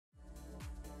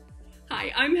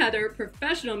Hi, I'm Heather,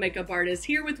 professional makeup artist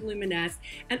here with Luminous,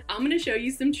 and I'm going to show you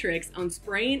some tricks on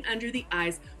spraying under the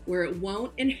eyes where it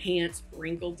won't enhance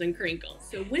wrinkles and crinkles.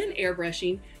 So when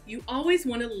airbrushing, you always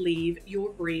want to leave your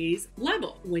breeze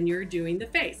level when you're doing the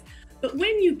face. But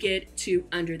when you get to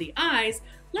under the eyes,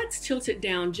 let's tilt it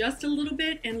down just a little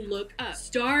bit and look up.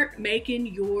 Start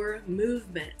making your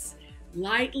movements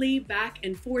lightly back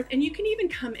and forth, and you can even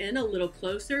come in a little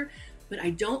closer, but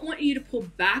I don't want you to pull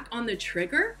back on the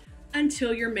trigger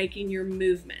until you're making your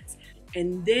movements.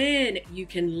 And then you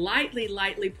can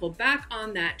lightly pull back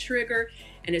on that trigger,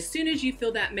 and as soon as you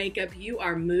feel that makeup, you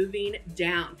are moving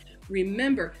down.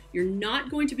 Remember, you're not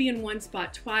going to be in one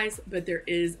spot twice, but there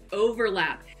is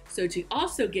overlap. So to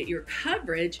also get your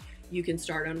coverage, you can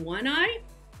start on one eye,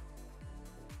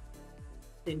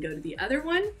 then go to the other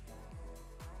one,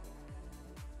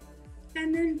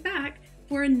 and then back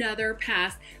for another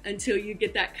pass until you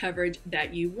get that coverage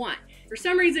that you want. For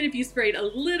some reason, if you sprayed a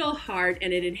little hard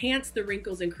and it enhanced the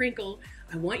wrinkles and crinkle,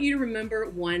 I want you to remember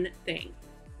one thing: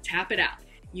 tap it out.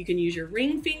 You can use your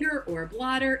ring finger or a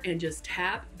blotter and just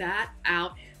tap that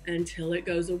out until it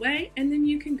goes away, and then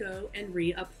you can go and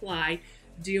reapply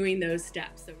doing those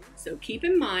steps. So keep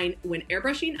in mind, when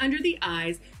airbrushing under the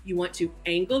eyes, you want to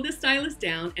angle the stylus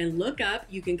down and look up.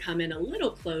 You can come in a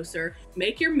little closer,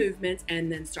 make your movements,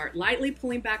 and then start lightly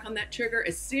pulling back on that trigger.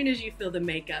 As soon as you feel the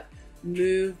makeup,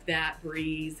 move that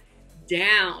breeze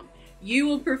down. You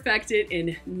will perfect it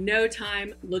in no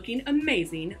time, looking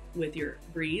amazing with your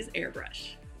Breeze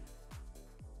Airbrush.